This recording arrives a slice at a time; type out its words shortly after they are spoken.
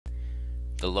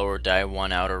The lower die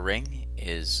 1 outer ring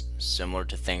is similar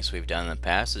to things we've done in the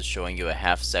past. It's showing you a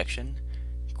half section.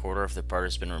 A quarter of the part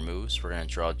has been removed, so we're going to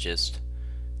draw just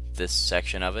this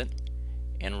section of it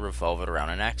and revolve it around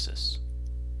an axis.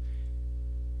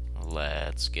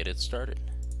 Let's get it started.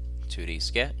 2D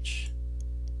sketch,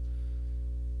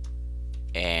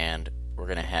 and we're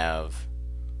going to have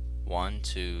 1,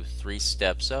 2, 3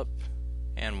 steps up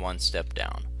and 1 step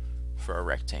down for our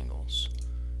rectangles.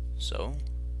 So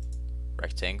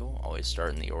rectangle, always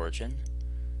start in the origin.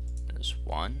 There's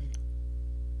 1,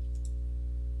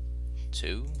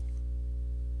 2,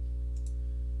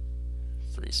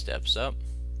 3 steps up,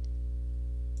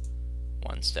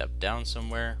 1 step down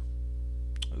somewhere.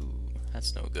 Ooh,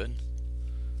 that's no good.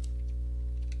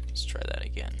 Let's try that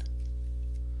again.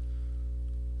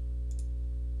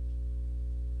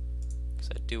 Because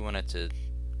I do want it to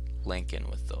link in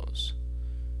with those.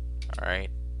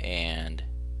 Alright, and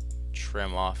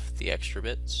trim off the extra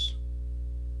bits.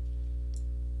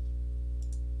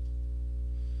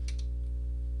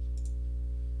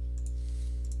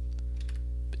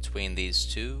 Between these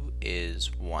two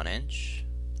is 1 inch.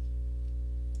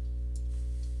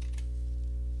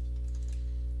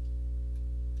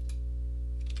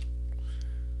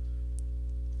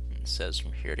 It says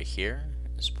from here to here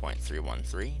is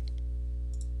 0.313.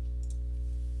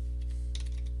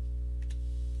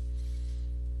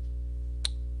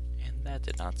 That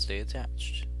did not stay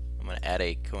attached. I'm going to add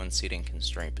a coinciding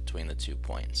constraint between the 2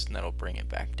 points, and that'll bring it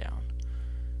back down.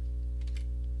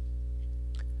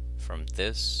 From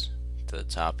this to the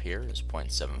top here is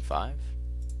 0.75.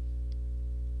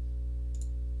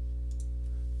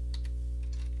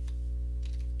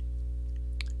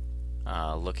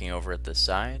 Looking over at the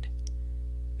side,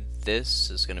 this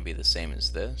is going to be the same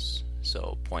as this,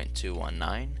 so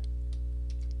 0.219.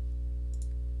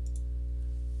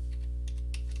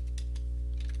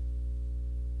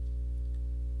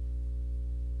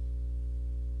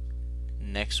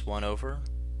 Next one over,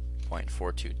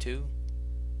 0.422.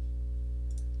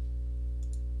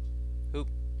 Oop,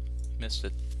 missed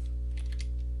it.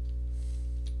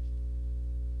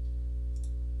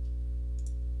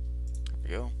 There we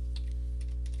go.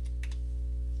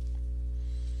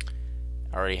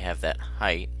 I already have that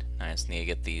height. Now I just need to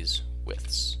get these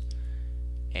widths.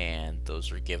 And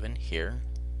those are given here.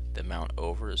 The amount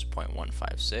over is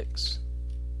 0.156.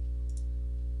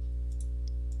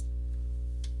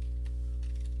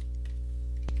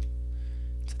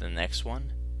 The next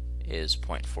one is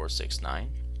 0.469.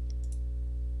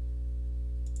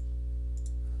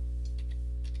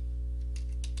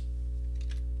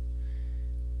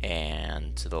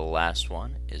 And to the last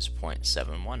one is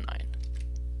 0.719.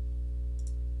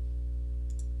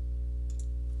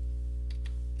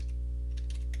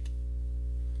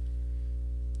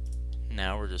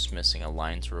 Now we're just missing a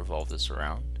line to revolve this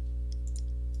around.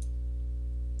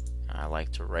 I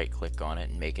like to right click on it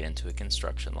and make it into a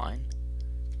construction line.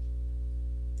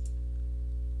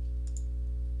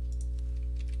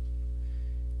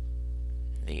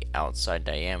 The outside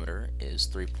diameter is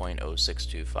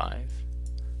 3.0625,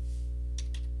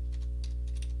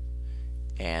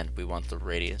 and we want the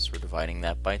radius, we're dividing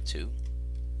that by 2.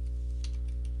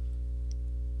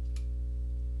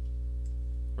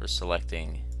 We're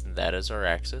selecting that as our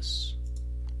axis,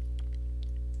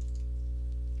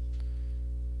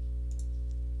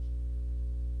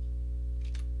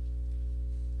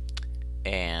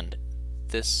 and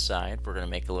this side we're going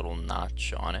to make a little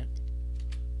notch on it.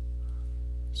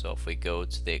 So if we go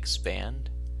to the expand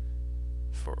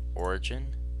for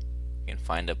origin, you can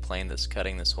find a plane that's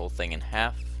cutting this whole thing in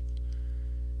half.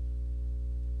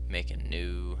 Make a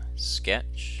new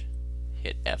sketch,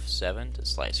 hit F7 to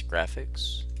slice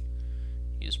graphics,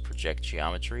 use project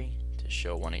geometry to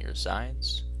show one of your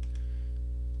sides,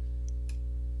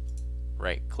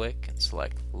 right click and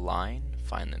select line,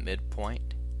 find the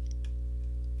midpoint,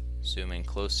 zoom in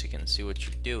close so you can see what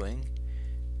you're doing.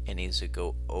 It needs to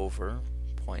go over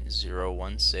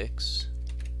 0.016.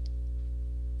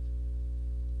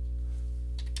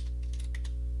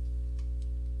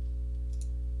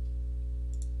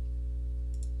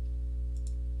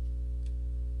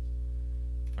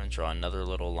 I'm going to draw another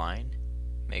little line,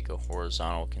 make a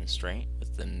horizontal constraint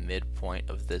with the midpoint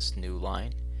of this new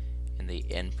line and the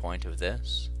end point of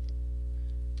this.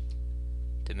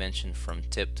 Dimension from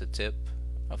tip to tip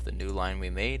of the new line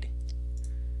we made,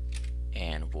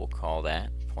 and we'll call that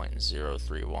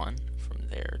 0.031 from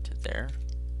there to there.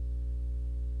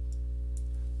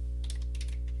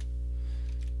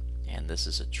 And this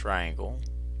is a triangle,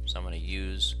 so I'm going to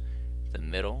use the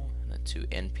middle and the 2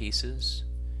 end pieces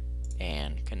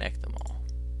and connect them all.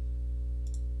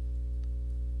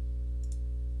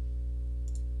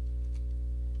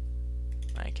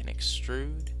 I can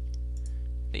extrude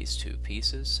these two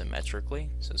pieces symmetrically,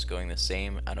 so it's going the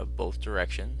same out of both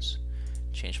directions.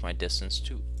 Change my distance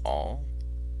to all,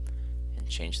 and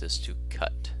change this to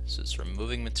cut, so it's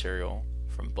removing material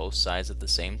from both sides at the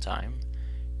same time,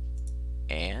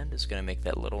 and it's going to make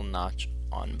that little notch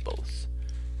on both.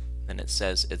 Then it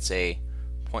says it's a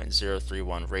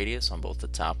 0.031 radius on both the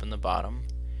top and the bottom,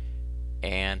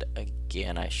 and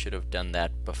again I should have done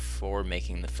that before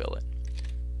making the fillet.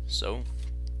 So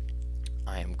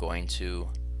I am going to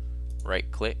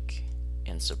right click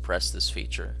and suppress this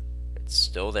feature. It's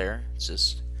still there, it's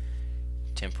just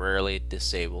temporarily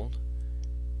disabled,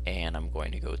 and I'm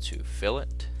going to go to fillet.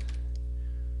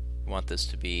 I want this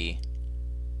to be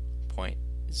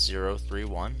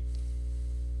 0.031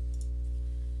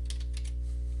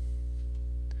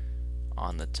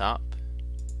 on the top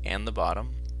and the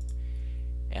bottom,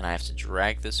 and I have to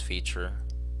drag this feature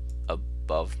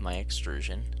above my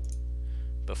extrusion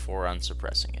before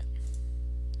unsuppressing it.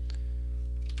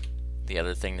 The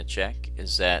other thing to check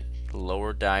is that the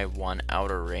lower die 1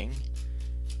 outer ring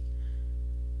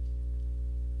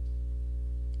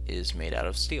is made out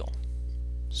of steel.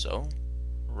 So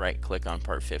right click on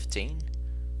part 15,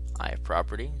 I have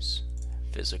properties,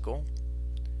 physical,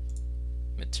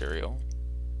 material,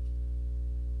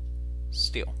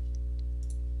 steel.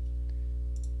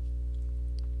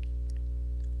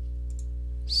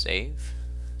 Save,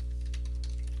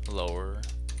 lower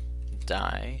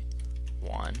die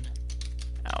 1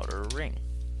 outer ring.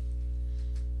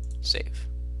 Save.